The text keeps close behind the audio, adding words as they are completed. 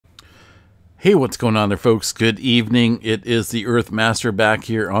Hey, what's going on there, folks? Good evening. It is the Earthmaster back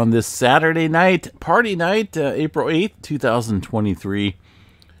here on this Saturday night, party night, April 8th, 2023.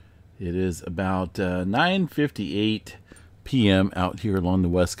 It is about 9:58 p.m. out here along the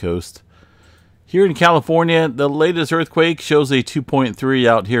West Coast. Here in California, the latest earthquake shows a 2.3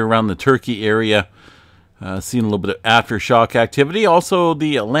 out here around the Turkey area. Seeing a little bit of aftershock activity. Also,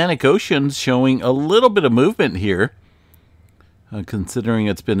 the Atlantic Ocean's showing a little bit of movement here. Considering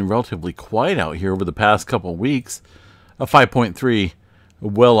it's been relatively quiet out here over the past couple of weeks. A 5.3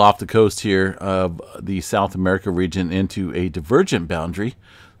 well off the coast here of the South America region into a divergent boundary.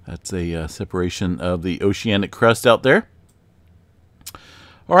 That's a separation of the oceanic crust out there.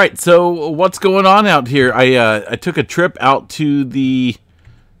 All right, so what's going on out here? I took a trip out to the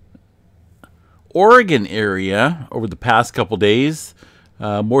Oregon area over the past couple days.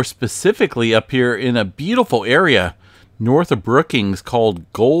 More specifically up here in a beautiful area north of Brookings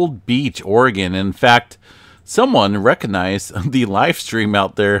called Gold Beach, Oregon. In fact, someone recognized the live stream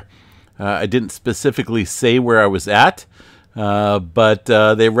out there. I didn't specifically say where I was at, but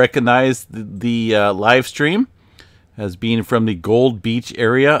they recognized the live stream as being from the Gold Beach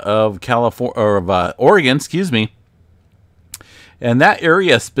area of California, or of Oregon, excuse me. And that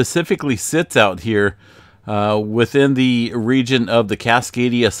area specifically sits out here within the region of the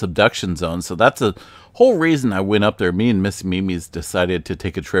Cascadia subduction zone. So that's a whole reason I went up there. Me and Miss Mimi's decided to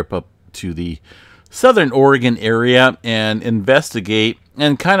take a trip up to the southern Oregon area and investigate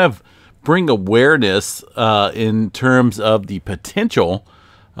and kind of bring awareness in terms of the potential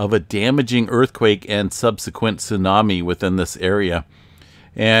of a damaging earthquake and subsequent tsunami within this area.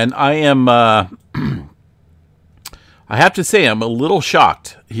 And I am, I have to say, I'm a little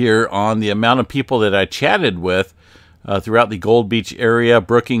shocked here on the amount of people that I chatted with throughout the Gold Beach area,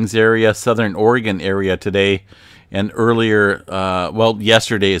 Brookings area, Southern Oregon area today, and earlier, well,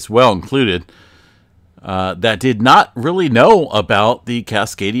 yesterday as well included, that did not really know about the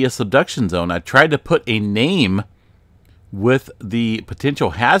Cascadia subduction zone. I tried to put a name with the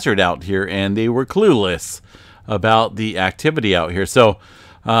potential hazard out here, and they were clueless about the activity out here. So,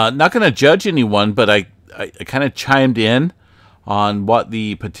 not going to judge anyone, but I kind of chimed in on what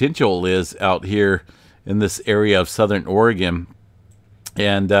the potential is out here in this area of Southern Oregon.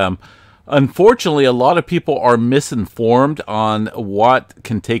 And unfortunately, a lot of people are misinformed on what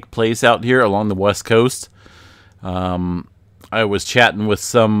can take place out here along the West Coast. I was chatting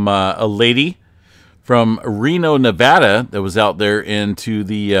with a lady from Reno, Nevada that was out there into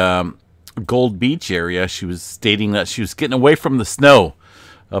the Gold Beach area. She was stating that she was getting away from the snow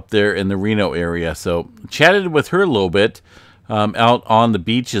up there in the Reno area. So chatted with her a little bit out on the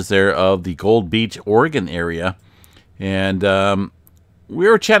beaches there of the Gold Beach, Oregon area. And we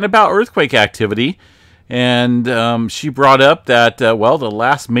were chatting about earthquake activity. And she brought up that, well, the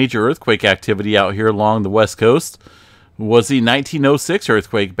last major earthquake activity out here along the West Coast was the 1906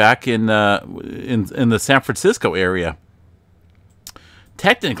 earthquake back in the San Francisco area.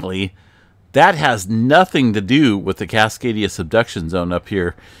 Technically, that has nothing to do with the Cascadia subduction zone up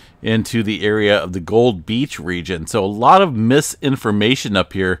here into the area of the Gold Beach region. So a lot of misinformation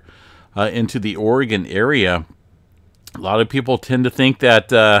up here into the Oregon area. A lot of people tend to think that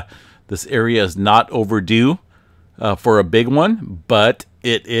this area is not overdue for a big one, but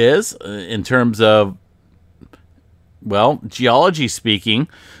it is in terms of, well, geology speaking.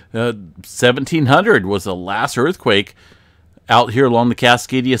 1700 was the last earthquake out here along the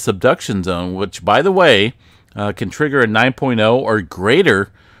Cascadia subduction zone, which, by the way, can trigger a 9.0 or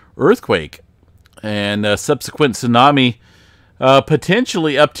greater earthquake, and a subsequent tsunami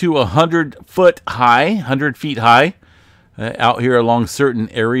potentially up to 100 feet high out here along certain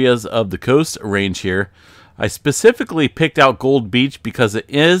areas of the coast range here. I specifically picked out Gold Beach because it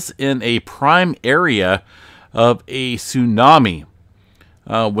is in a prime area of a tsunami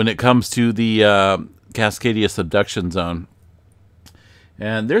when it comes to the Cascadia subduction zone.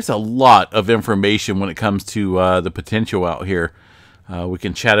 And there's a lot of information when it comes to the potential out here. We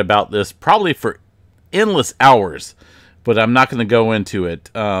can chat about this probably for endless hours, but I'm not going to go into it.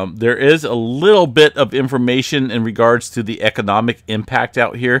 There is a little bit of information in regards to the economic impact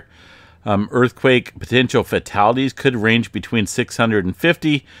out here. Earthquake potential fatalities could range between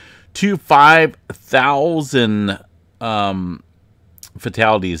 650 to 5,000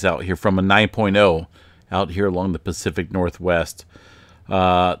 fatalities out here from a 9.0 out here along the Pacific Northwest.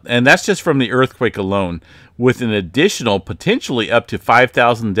 And that's just from the earthquake alone, with an additional potentially up to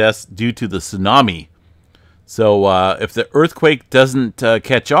 5,000 deaths due to the tsunami. So if the earthquake doesn't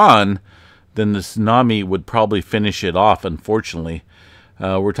catch on, then the tsunami would probably finish it off, unfortunately.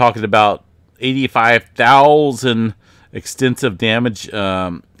 We're talking about 85,000 extensive damage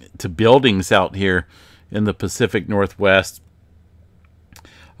to buildings out here in the Pacific Northwest.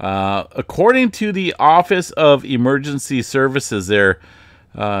 According to the Office of Emergency Services there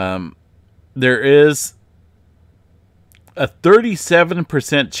is a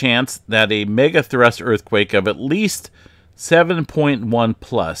 37% chance that a megathrust earthquake of at least 7.1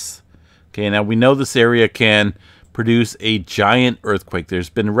 plus. Okay, now we know this area can produce a giant earthquake. There's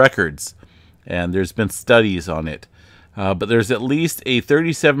been records and there's been studies on it. But there's at least a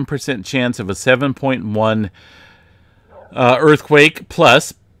 37% chance of a 7.1 earthquake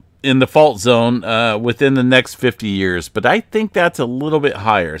plus in the fault zone within the next 50 years. But I think that's a little bit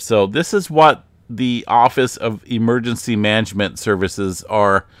higher. So this is what the Office of Emergency Management Services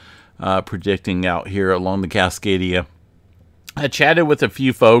are predicting out here along the Cascadia. I chatted with a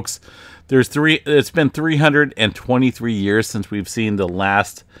few folks. It's been 323 years since we've seen the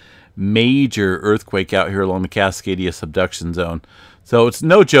last major earthquake out here along the Cascadia subduction zone. So it's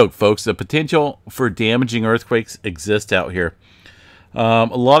no joke, folks. The potential for damaging earthquakes exists out here. A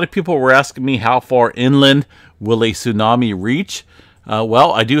lot of people were asking me how far inland will a tsunami reach.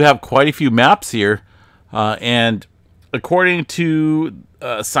 Well, I do have quite a few maps here. And according to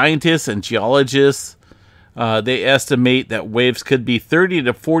scientists and geologists, they estimate that waves could be 30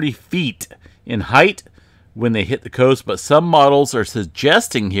 to 40 feet in height when they hit the coast. But some models are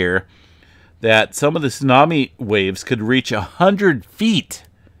suggesting here that some of the tsunami waves could reach 100 feet.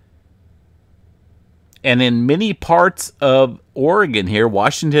 And in many parts of Oregon here,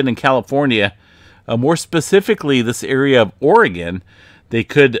 Washington and California, more specifically this area of Oregon, they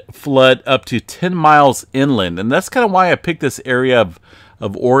could flood up to 10 miles inland. And that's kind of why I picked this area of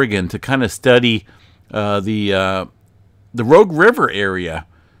Oregon to kind of study the Rogue River area.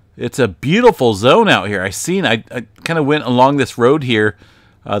 It's a beautiful zone out here. I kind of went along this road here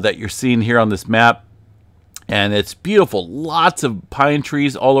that you're seeing here on this map. And it's beautiful. Lots of pine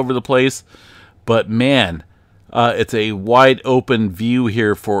trees all over the place. But man, it's a wide open view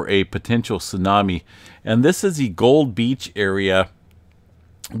here for a potential tsunami. And this is the Gold Beach area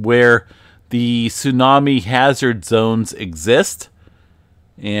where the tsunami hazard zones exist.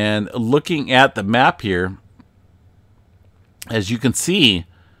 And looking at the map here, as you can see,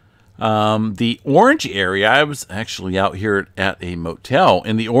 the orange area, I was actually out here at a motel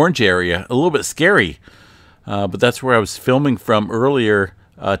in the orange area, a little bit scary. But that's where I was filming from earlier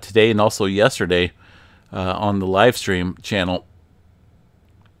today and also yesterday on the live stream channel.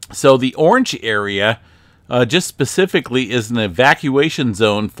 So the orange area just specifically is an evacuation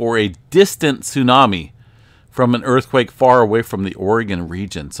zone for a distant tsunami from an earthquake far away from the Oregon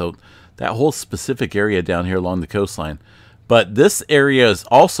region. So that whole specific area down here along the coastline. But this area is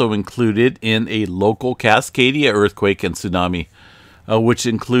also included in a local Cascadia earthquake and tsunami, which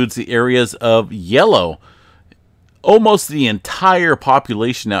includes the areas of yellow. Almost the entire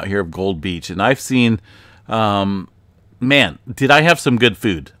population out here of Gold Beach. And I've seen, man, did I have some good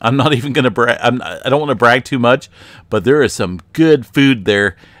food. I'm not even going to brag. I don't want to brag too much, but there is some good food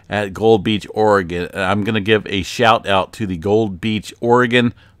there at Gold Beach, Oregon. I'm going to give a shout out to the Gold Beach,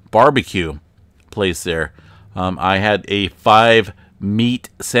 Oregon barbecue place there. I had a 5-meat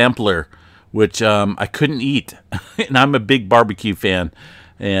sampler, which I couldn't eat. And I'm a big barbecue fan.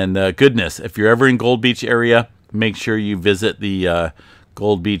 And goodness, if you're ever in Gold Beach area, make sure you visit the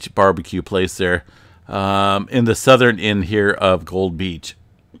Gold Beach barbecue place there in the southern end here of Gold Beach.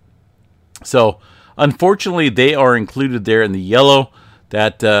 So, unfortunately, they are included there in the yellow.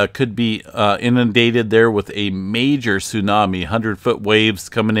 That could be inundated there with a major tsunami, 100-foot waves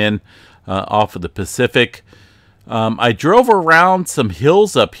coming in off of the Pacific. I drove around some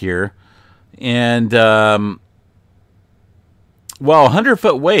hills up here, and well,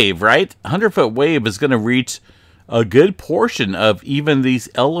 100-foot wave, right? 100-foot wave is going to reach a good portion of even these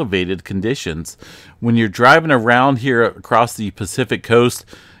elevated conditions. When you're driving around here across the Pacific coast,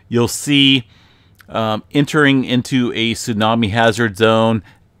 you'll see entering into a tsunami hazard zone,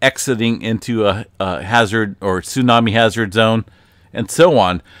 exiting into a hazard or tsunami hazard zone, and so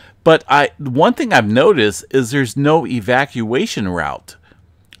on. But one thing I've noticed is there's no evacuation route.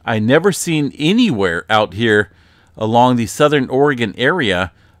 I never seen anywhere out here along the southern Oregon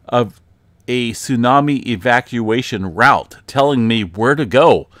area of a tsunami evacuation route telling me where to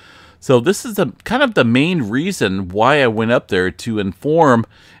go. So this is kind of the main reason why I went up there, to inform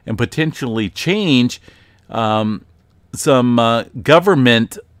and potentially change some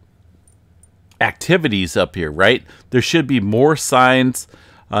government activities up here, right? There should be more signs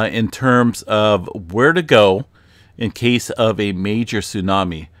in terms of where to go in case of a major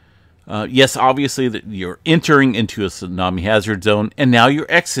tsunami. Yes, obviously that you're entering into a tsunami hazard zone and now you're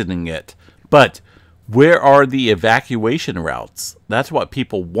exiting it. But where are the evacuation routes? That's what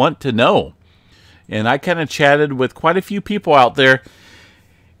people want to know. And I kind of chatted with quite a few people out there,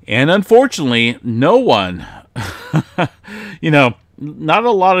 and unfortunately, no one, not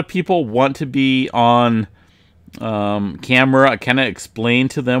a lot of people want to be on camera. I kind of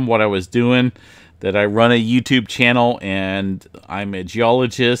explained to them what I was doing, that I run a YouTube channel and I'm a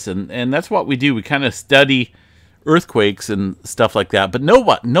geologist, and that's what we do. We kind of study earthquakes and stuff like that, but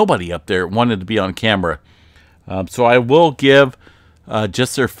nobody up there wanted to be on camera. So I will give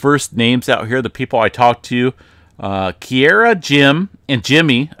just their first names out here, the people I talked to. Kiera, Jim, and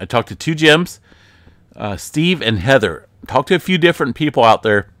Jimmy. I talked to 2 Jims. Steve and Heather. Talked to a few different people out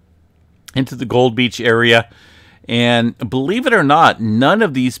there into the Gold Beach area. And believe it or not, none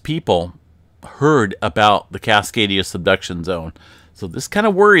of these people heard about the Cascadia subduction zone. So this kind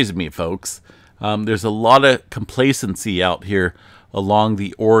of worries me, folks. There's a lot of complacency out here along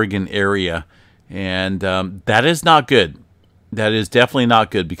the Oregon area. And that is not good. That is definitely not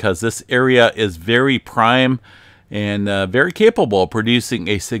good, because this area is very prime and very capable of producing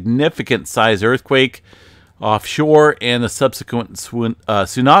a significant size earthquake offshore and a subsequent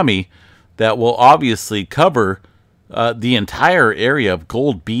tsunami that will obviously cover the entire area of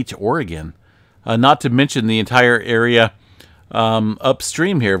Gold Beach, Oregon. Not to mention the entire area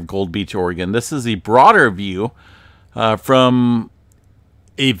upstream here of Gold Beach, Oregon. This is a broader view from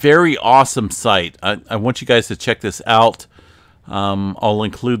a very awesome site. I want you guys to check this out. I'll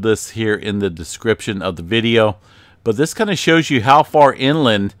include this here in the description of the video. But this kind of shows you how far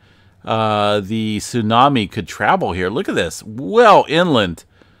inland the tsunami could travel here. Look at this. Well inland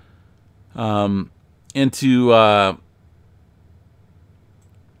into... I'm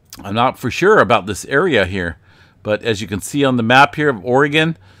not for sure about this area here. But as you can see on the map here of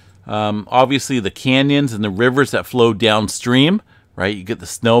Oregon, obviously the canyons and the rivers that flow downstream, right? You get the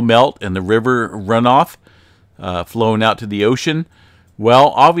snow melt and the river runoff flowing out to the ocean. Well,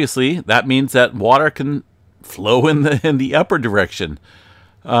 obviously that means that water can flow in the upper direction.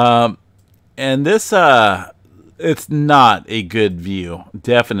 And this, it's not a good view,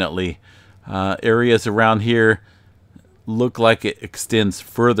 definitely. Areas around here look like it extends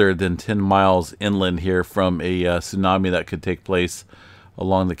further than 10 miles inland here from a tsunami that could take place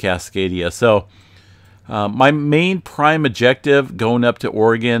along the Cascadia. So my main prime objective going up to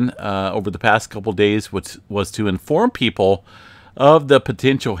Oregon over the past couple days was to inform people of the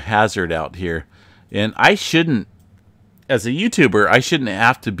potential hazard out here. And I shouldn't, as a YouTuber, I shouldn't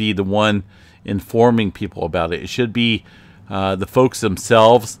have to be the one informing people about it. It should be the folks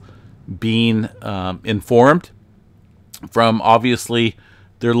themselves being informed from obviously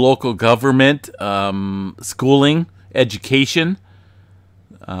their local government, schooling, education,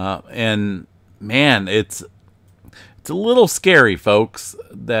 and man, it's a little scary, folks,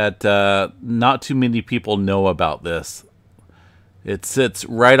 that not too many people know about this. It sits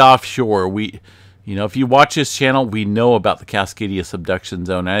right offshore. If you watch this channel, we know about the Cascadia subduction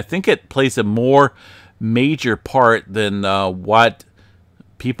zone, and I think it plays a more major part than what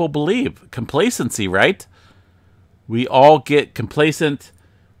people believe. Complacency, right? We all get complacent.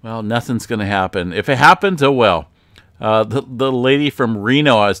 Well, nothing's going to happen. If it happens, oh well. The lady from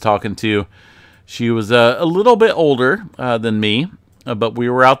Reno I was talking to, she was a little bit older than me, but we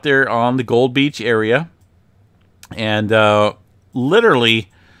were out there on the Gold Beach area, and literally,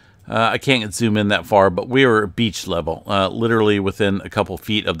 I can't zoom in that far, but we were beach level, literally within a couple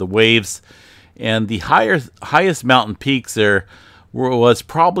feet of the waves, and the highest mountain peaks there was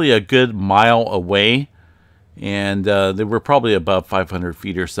probably a good mile away, and they were probably above 500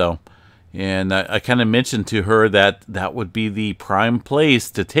 feet or so. And I kind of mentioned to her that that would be the prime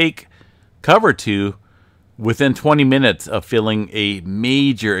place to take cover to within 20 minutes of feeling a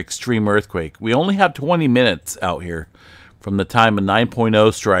major extreme earthquake. We only have 20 minutes out here from the time a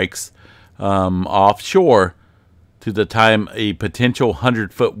 9.0 strikes offshore to the time a potential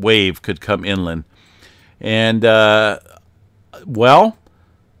 100-foot wave could come inland. And, well,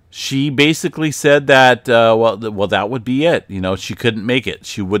 she basically said that, well, that would be it. She couldn't make it.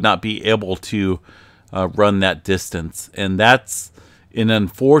 She would not be able to run that distance. And that's an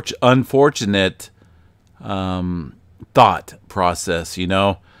unfortunate thought process,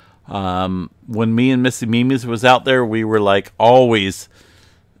 When me and Missy Mimi's was out there, we were like always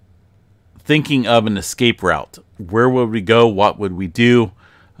thinking of an escape route. Where would we go? What would we do?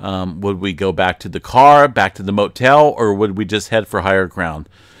 Would we go back to the car, back to the motel, or would we just head for higher ground?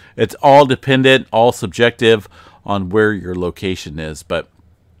 It's all dependent, all subjective on where your location is. But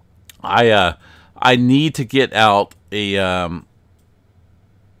I need to get out a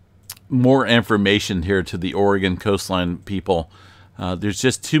more information here to the Oregon coastline people. There's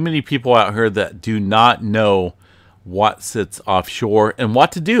just too many people out here that do not know what sits offshore and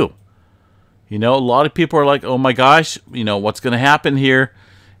what to do. You know, a lot of people are like, oh my gosh, you know, what's going to happen here?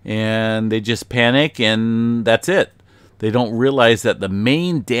 And they just panic, and that's it. They don't realize that the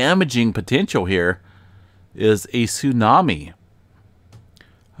main damaging potential here is a tsunami.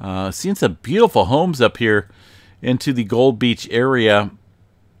 Seeing some beautiful homes up here into the Gold Beach area,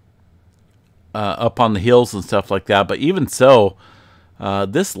 up on the hills and stuff like that. But even so,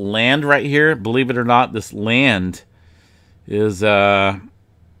 this land right here, believe it or not, this land is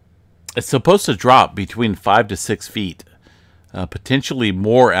it's supposed to drop between 5 to 6 feet, potentially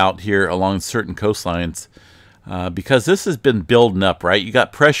more out here along certain coastlines, because this has been building up, right? You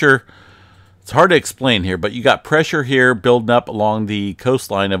got pressure. It's hard to explain here, but you got pressure here building up along the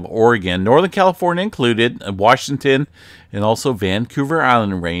coastline of Oregon, Northern California included, and Washington, and also Vancouver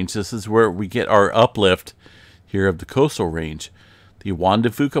Island range. This is where we get our uplift here of the coastal range. The Juan de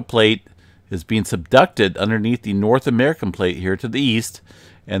Fuca plate is being subducted underneath the North American plate here to the east,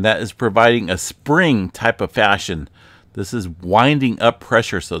 and that is providing a spring type of fashion. This is winding up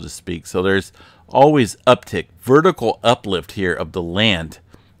pressure, so to speak. So there's always uptick, vertical uplift here of the land.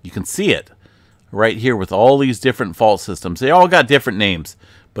 You can see it right here with all these different fault systems. They all got different names,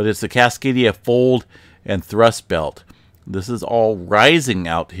 but it's the Cascadia fold and thrust belt. This is all rising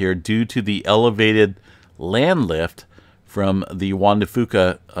out here due to the elevated land lift from the Juan de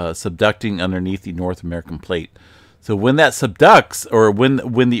Fuca subducting underneath the North American plate. So when that subducts, or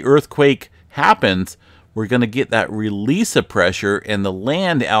when the earthquake happens, we're going to get that release of pressure, and the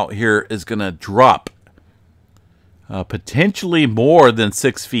land out here is going to drop potentially more than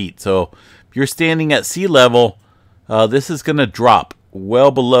 6 feet. So if you're standing at sea level, this is going to drop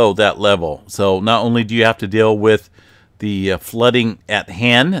well below that level. So not only do you have to deal with the flooding at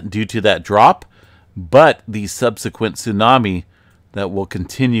hand due to that drop, but the subsequent tsunami that will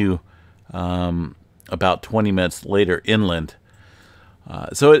continue about 20 minutes later inland.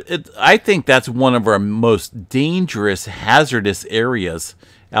 So I think that's one of our most dangerous, hazardous areas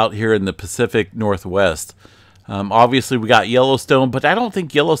out here in the Pacific Northwest. Obviously, we got Yellowstone, but I don't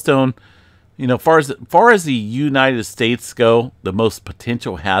think Yellowstone, you know, far as the United States go, the most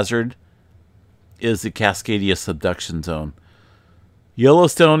potential hazard is the Cascadia subduction zone.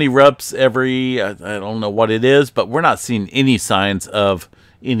 Yellowstone erupts every, I don't know what it is, but we're not seeing any signs of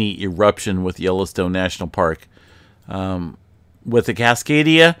any eruption with Yellowstone National Park. With the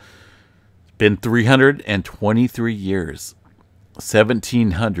Cascadia, it's been 323 years.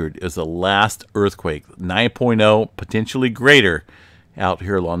 1700 is the last earthquake, 9.0, potentially greater, out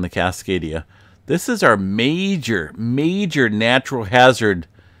here along the Cascadia. This is our major natural hazard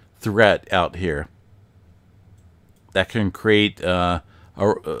threat out here that can create a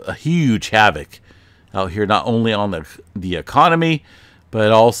huge havoc out here, not only on the economy,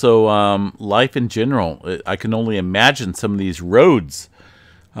 but also life in general. I can only imagine some of these roads.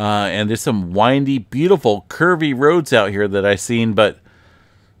 And there's some windy, beautiful, curvy roads out here that I've seen, but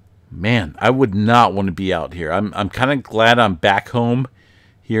man, I would not want to be out here. I'm kind of glad I'm back home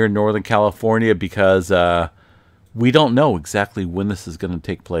here in Northern California, because we don't know exactly when this is going to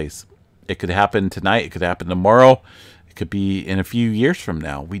take place. It could happen tonight. It could happen tomorrow. It could be in a few years from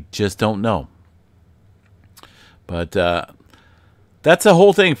now. We just don't know. But that's the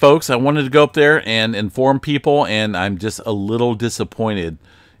whole thing, folks. I wanted to go up there and inform people, and I'm just a little disappointed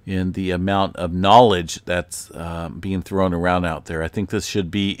in the amount of knowledge that's being thrown around out there. I think this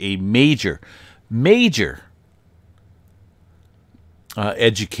should be a major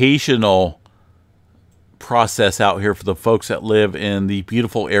educational process out here for the folks that live in the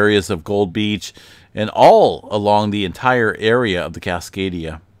beautiful areas of Gold Beach and all along the entire area of the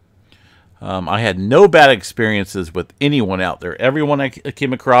Cascadia. I had no bad experiences with anyone out there. Everyone I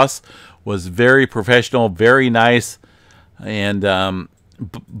came across was very professional, very nice, and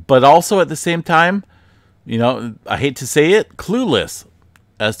but also at the same time, you know, I hate to say it, clueless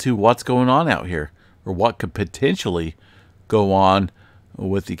as to what's going on out here, or what could potentially go on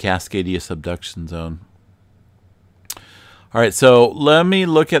with the Cascadia subduction zone. All right, so let me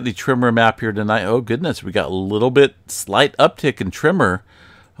look at the tremor map here tonight. Oh goodness, we got a little bit slight uptick in tremor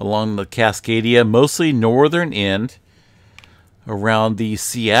along the Cascadia, mostly northern end around the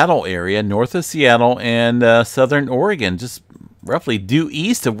Seattle area, north of Seattle, and southern Oregon, just roughly due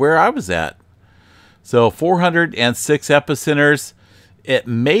east of where I was at. So 406 epicenters. It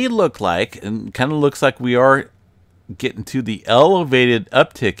may look like, and kind of looks like we are getting to the elevated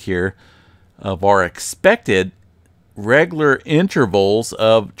uptick here of our expected regular intervals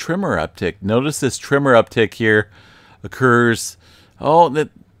of tremor uptick. Notice this tremor uptick here occurs,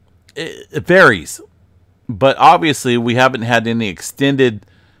 it varies But obviously, we haven't had any extended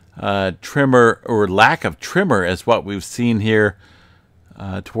tremor or lack of tremor as what we've seen here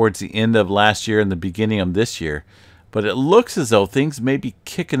towards the end of last year and the beginning of this year. But it looks as though things may be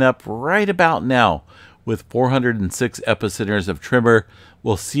kicking up right about now with 406 epicenters of tremor.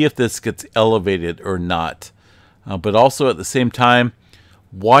 We'll see if this gets elevated or not. But also at the same time,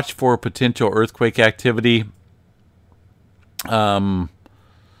 watch for potential earthquake activity. Hold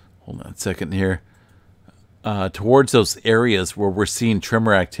on a second here. Towards those areas where we're seeing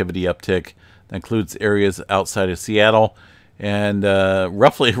tremor activity uptick. That includes areas outside of Seattle and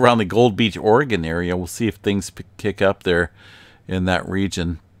roughly around the Gold Beach, Oregon area. We'll see if things kick up there in that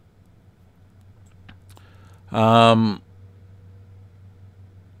region.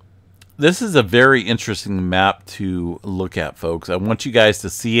 This is a very interesting map to look at, folks. I want you guys to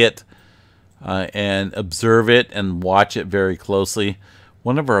see it and observe it and watch it very closely.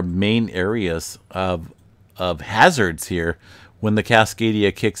 One of our main areas of hazards here when the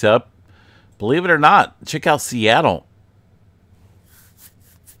Cascadia kicks up, believe it or not, check out Seattle.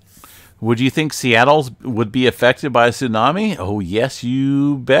 Would you think Seattle would be affected by a tsunami? Oh, yes,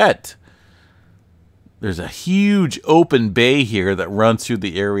 you bet. There's a huge open bay here that runs through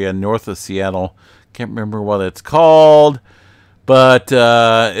the area north of Seattle. Can't remember what it's called, but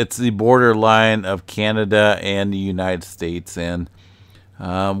it's the borderline of Canada and the United States. And,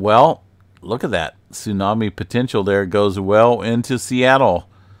 well, look at that. Tsunami potential there goes well into Seattle.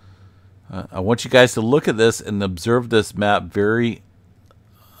 I want you guys to look at this and observe this map very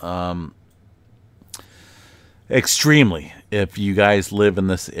extremely if you guys live in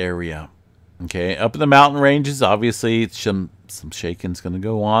this area. Okay, up in the mountain ranges, obviously some shaking's going to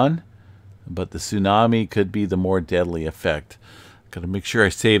go on, but the tsunami could be the more deadly effect. Got to make sure I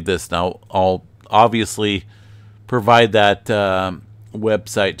save this. Now, I'll obviously provide that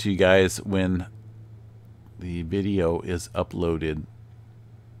website to you guys when the video is uploaded.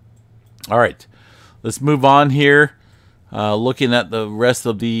 All right, let's move on here. Looking at the rest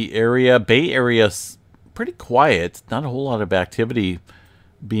of the area, Bay Area's pretty quiet. Not a whole lot of activity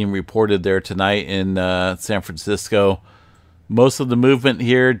being reported there tonight in San Francisco. Most of the movement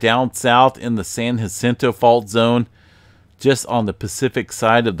here down south in the San Jacinto fault zone, just on the Pacific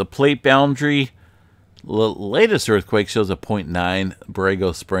side of the plate boundary. The latest earthquake shows a 0.9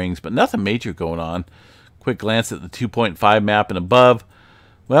 Borrego Springs, but nothing major going on. Quick glance at the 2.5 map and above.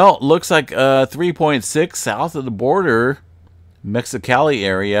 Well, it looks like 3.6 south of the border, Mexicali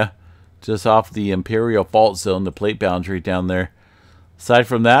area, just off the Imperial fault zone, the plate boundary down there. Aside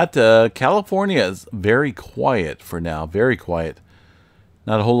from that, California is very quiet for now. Very quiet.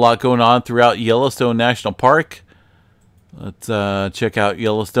 Not a whole lot going on throughout Yellowstone National Park. Let's check out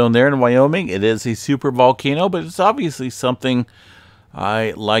Yellowstone there in Wyoming. It is a super volcano, but it's obviously something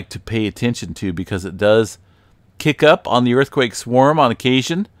I like to pay attention to because it does kick up on the earthquake swarm on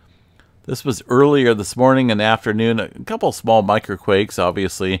occasion. This was earlier this morning and afternoon. A couple small microquakes,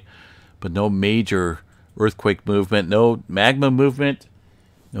 obviously, but no major earthquake movement, no magma movement.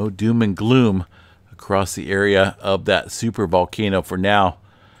 No doom and gloom across the area of that super volcano for now.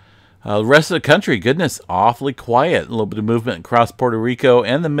 The rest of the country, goodness, awfully quiet. A little bit of movement across Puerto Rico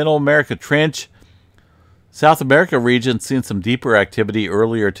and the Middle America Trench. South America region seen some deeper activity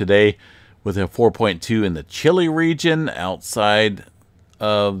earlier today with a 4.2 in the Chile region outside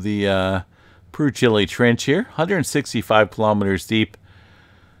of the Peru-Chile Trench here. 165 kilometers deep.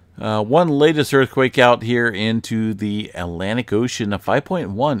 One latest earthquake out here into the Atlantic Ocean, a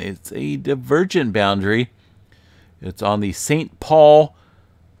 5.1. It's a divergent boundary. It's on the St. Paul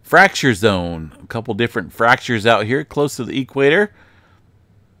fracture zone. A couple different fractures out here close to the equator.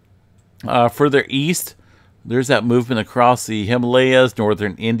 Further east, there's that movement across the Himalayas,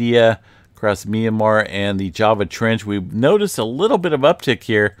 northern India, across Myanmar, and the Java Trench. We've noticed a little bit of uptick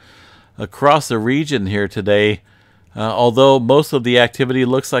here across the region here today. Although most of the activity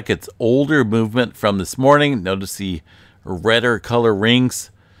looks like it's older movement from this morning. Notice the redder color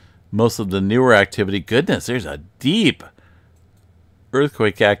rings. Most of the newer activity. Goodness, there's a deep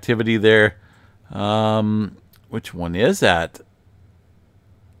earthquake activity there. Which one is that?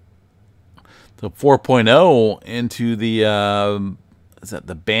 The 4.0 into the, is that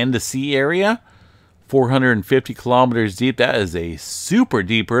the Banda Sea area? 450 kilometers deep. That is a super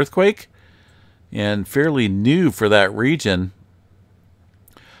deep earthquake. And fairly new for that region.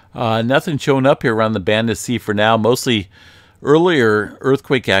 Nothing showing up here around the Banda Sea for now. Mostly earlier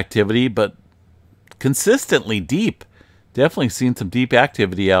earthquake activity, but consistently deep. Definitely seen some deep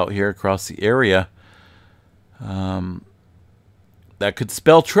activity out here across the area. That could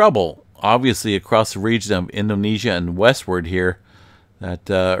spell trouble, obviously, across the region of Indonesia and westward here. That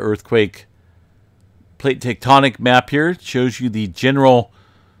earthquake plate tectonic map here. It shows you the general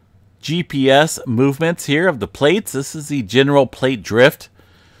GPS movements here of the plates. This is the general plate drift.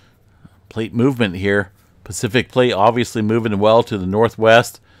 Plate movement here. Pacific plate obviously moving well to the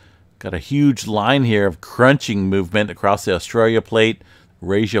northwest. Got a huge line here of crunching movement across the Australia plate,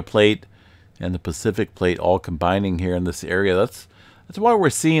 Eurasia plate, and the Pacific plate all combining here in this area. That's why we're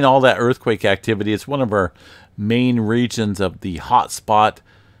seeing all that earthquake activity. It's one of our main regions of the hotspot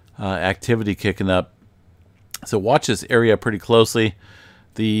activity kicking up. So watch this area pretty closely.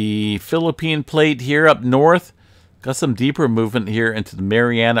 The Philippine plate here up north got some deeper movement here into the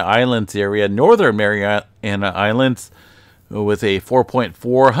Mariana Islands area, northern Mariana Islands, with a 4.4,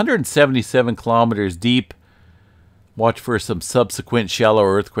 177 kilometers deep. Watch for some subsequent shallow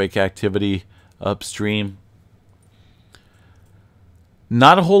earthquake activity upstream.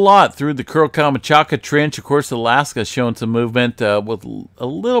 Not a whole lot through the Kuril-Kamchatka Trench. Of course, Alaska showing some movement with a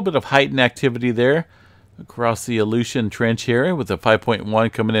little bit of heightened activity there across the Aleutian Trench here, with a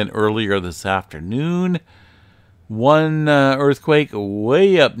 5.1 coming in earlier this afternoon. One earthquake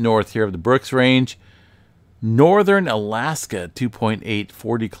way up north here of the Brooks Range. Northern Alaska, 2.8,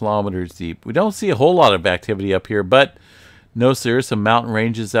 40 kilometers deep. We don't see a whole lot of activity up here, but notice there are some mountain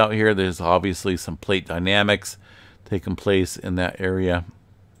ranges out here. There's obviously some plate dynamics taking place in that area.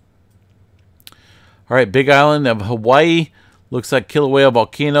 All right, Big Island of Hawaii. Looks like Kilauea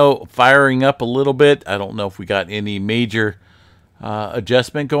Volcano firing up a little bit. I don't know if we got any major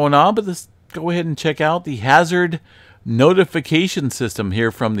adjustment going on, but let's go ahead and check out the hazard notification system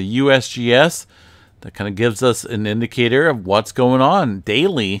here from the USGS. That kind of gives us an indicator of what's going on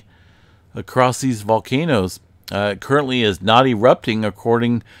daily across these volcanoes. Currently is not erupting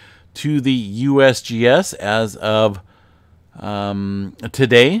according to the USGS as of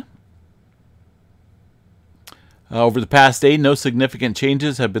today. Over the past day, no significant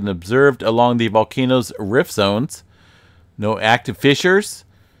changes have been observed along the volcano's rift zones. No active fissures.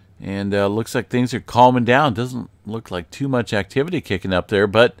 And looks like things are calming down. Doesn't look like too much activity kicking up there,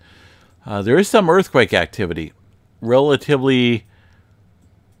 but there is some earthquake activity. Relatively,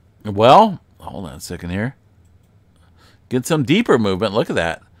 well, hold on a second here. Get some deeper movement. Look at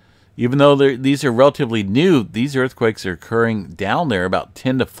that. Even though these are relatively new, these earthquakes are occurring down there about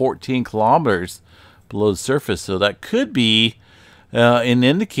 10 to 14 kilometers below the surface. So that could be an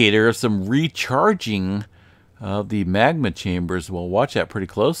indicator of some recharging of the magma chambers. We'll watch that pretty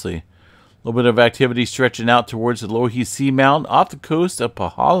closely. A little bit of activity stretching out towards the Lohi Seamount off the coast of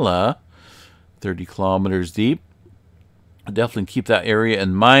Pahala, 30 kilometers deep. I'll definitely keep that area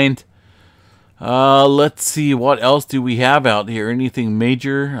in mind. Let's see, what else do we have out here? Anything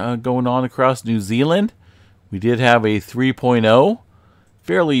major going on across New Zealand? We did have a 3.0,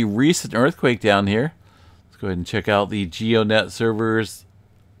 fairly recent earthquake down here. Let's go ahead and check out the GeoNet servers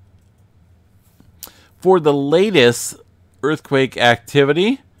for the latest earthquake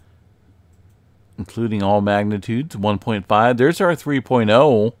activity, including all magnitudes, 1.5. There's our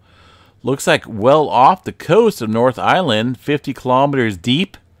 3.0. Looks like well off the coast of North Island, 50 kilometers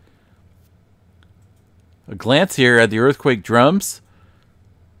deep. A glance here at the earthquake drums.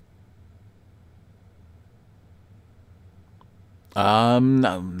 I'm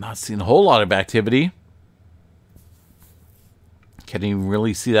not seeing a whole lot of activity. Can't even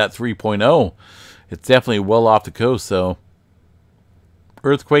really see that 3.0. It's definitely well off the coast, so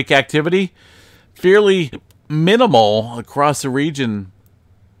earthquake activity fairly minimal across the region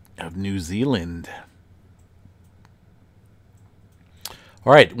of New Zealand.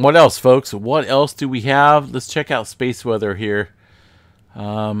 All right, what else, folks? What else do we have? Let's check out space weather here.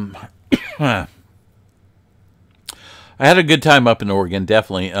 I had a good time up in Oregon,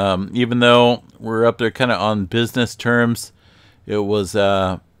 definitely. Even though we're up there kind of on business terms, it was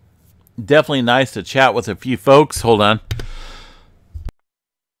definitely nice to chat with a few folks. Hold on.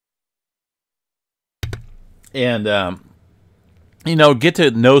 And, you know, get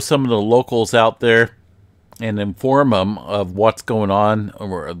to know some of the locals out there and inform them of what's going on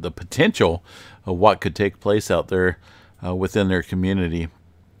or the potential of what could take place out there within their community.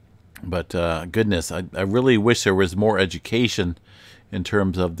 But goodness, I really wish there was more education in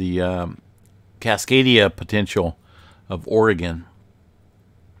terms of the Cascadia potential of Oregon.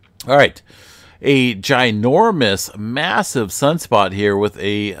 All right, a ginormous, massive sunspot here with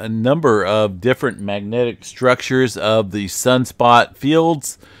a number of different magnetic structures of the sunspot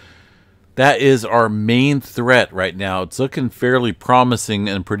fields. That is our main threat right now. It's looking fairly promising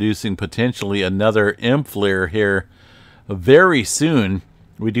and producing potentially another M flare here very soon.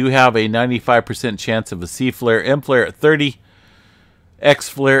 We do have a 95% chance of a C flare, M flare at 30, X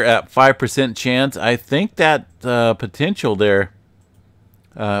flare at 5% chance. I think that potential there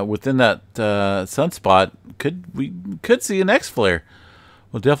within that sunspot, we could see an X flare.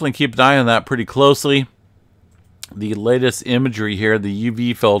 We'll definitely keep an eye on that pretty closely. The latest imagery here, the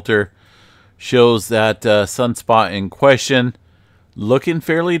UV filter, shows that sunspot in question looking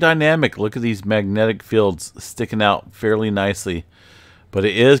fairly dynamic. Look at these magnetic fields sticking out fairly nicely. But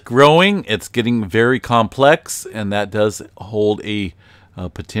it is growing. It's getting very complex, and that does hold a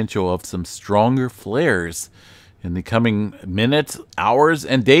potential of some stronger flares in the coming minutes, hours,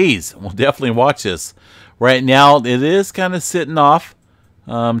 and days. We'll definitely watch this. Right now, it is kind of sitting off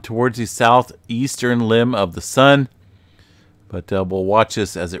towards the southeastern limb of the sun. But we'll watch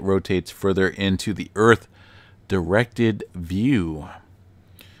this as it rotates further into the Earth-directed view.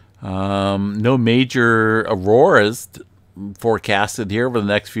 No major auroras forecasted here over the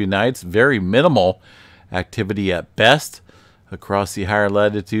next few nights. Very minimal activity at best across the higher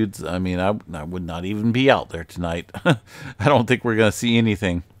latitudes. I mean, I would not even be out there tonight. I don't think we're going to see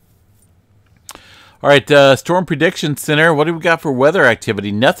anything. All right, Storm Prediction Center. What do we got for weather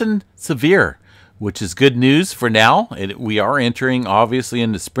activity? Nothing severe, which is good news for now. We are entering, obviously,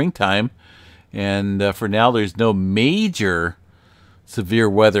 into springtime. And for now, there's no major severe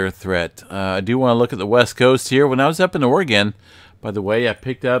weather threat. I do want to look at the West Coast here. When I was up in Oregon, by the way, I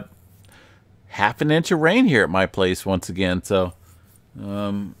picked up half an inch of rain here at my place once again. So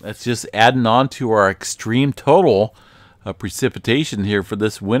that's just adding on to our extreme total precipitation here for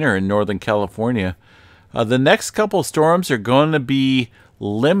this winter in Northern California. The next couple storms are going to be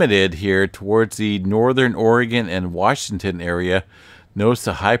limited here towards the northern Oregon and Washington area. Notice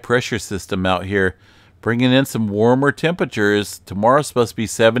the high pressure system out here bringing in some warmer temperatures. Tomorrow's supposed to be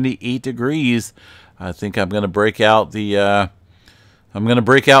 78 degrees. I think I'm going to break out the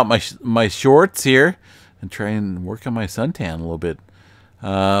my shorts here and try and work on my suntan a little bit.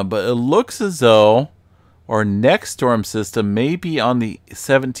 But it looks as though our next storm system may be on the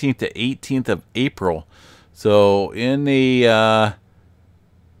 17th to 18th of April. So in a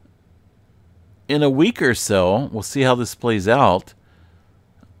week or so, we'll see how this plays out.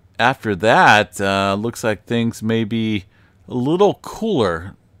 After that, looks like things may be a little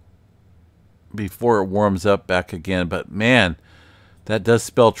cooler before it warms up back again. But man, that does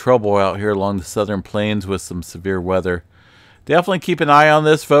spell trouble out here along the southern plains with some severe weather. Definitely keep an eye on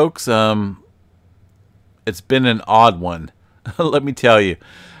this, folks. It's been an odd one. Let me tell you.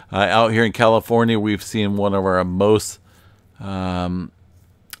 Out here in California, we've seen one of our most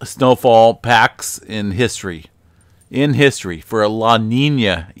snowfall packs in history. For a La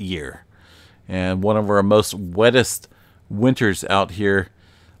Nina year. And one of our most wettest winters out here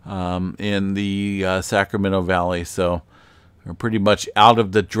in the Sacramento Valley. So we're pretty much out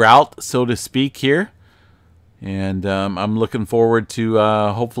of the drought, so to speak, here. And I'm looking forward to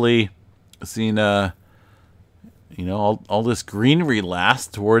hopefully seeing all this greenery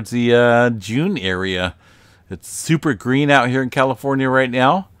last towards the June area. It's super green out here in California right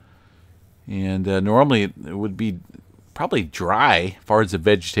now. And normally it would be probably dry as far as the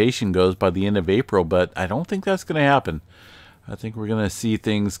vegetation goes by the end of April, but I don't think that's going to happen. I think we're going to see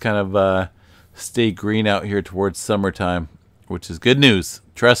things kind of stay green out here towards summertime, which is good news.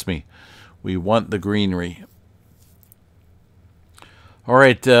 Trust me, we want the greenery. All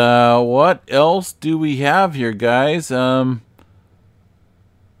right, what else do we have here, guys? Oh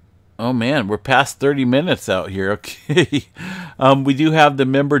man, we're past 30 minutes out here. Okay, we do have the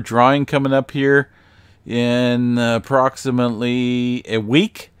member drawing coming up here in approximately a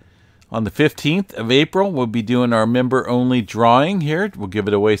week. On the 15th of April, we'll be doing our member-only drawing here. We'll give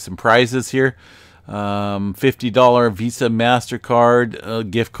it away some prizes here. $50 Visa, MasterCard,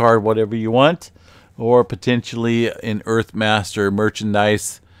 gift card, whatever you want. Or potentially an Earthmaster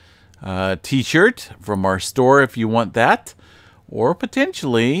merchandise t-shirt from our store if you want that. Or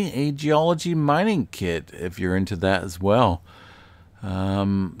potentially a geology mining kit if you're into that as well.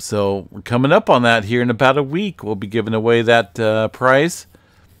 So we're coming up on that here in about a week. We'll be giving away that prize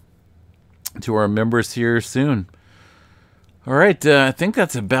to our members here soon. All right, I think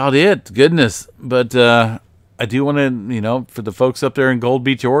that's about it. Goodness. But I do want to, for the folks up there in Gold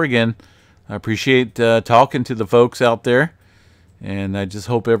Beach, Oregon, I appreciate talking to the folks out there. And I just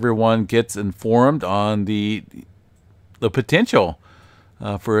hope everyone gets informed on the potential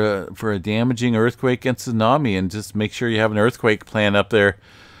for a damaging earthquake and tsunami, and just make sure you have an earthquake plan up there.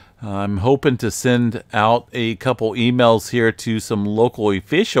 I'm hoping to send out a couple emails here to some local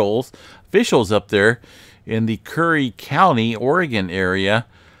officials up there in the Curry County, Oregon area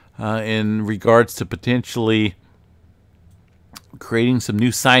in regards to potentially creating some new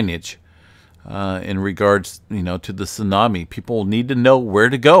signage in regards, to the tsunami. People need to know where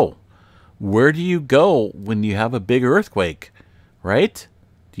to go. Where do you go when you have a big earthquake, right?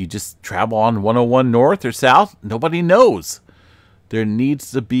 you just travel on 101 north or south, nobody knows. There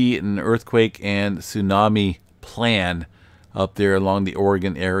needs to be an earthquake and tsunami plan up there along the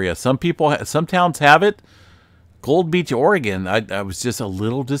Oregon area. Some towns have it. Gold Beach, Oregon, I was just a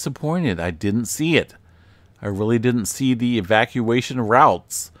little disappointed. I didn't see it. I really didn't see the evacuation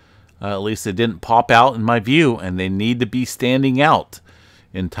routes. At least they didn't pop out in my view, and they need to be standing out.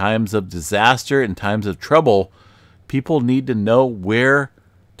 In times of disaster, in times of trouble, people need to know where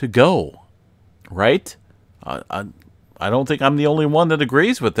to go, right? I don't think I'm the only one that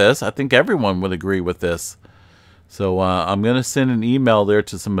agrees with this. I think everyone would agree with this. So I'm going to send an email there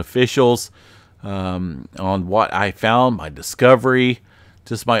to some officials on what I found, my discovery,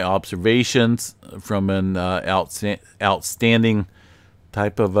 just my observations from an outstanding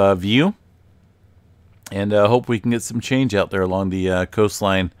type of view. And hope we can get some change out there along the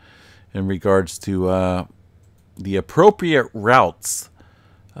coastline in regards to the appropriate routes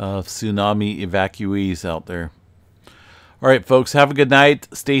of tsunami evacuees out there. All right, folks, have a good night.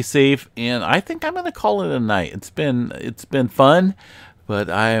 Stay safe, and I think I'm going to call it a night. It's been fun, but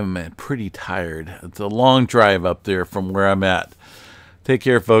I am pretty tired. It's a long drive up there from where I'm at. Take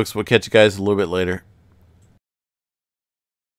care, folks. We'll catch you guys a little bit later.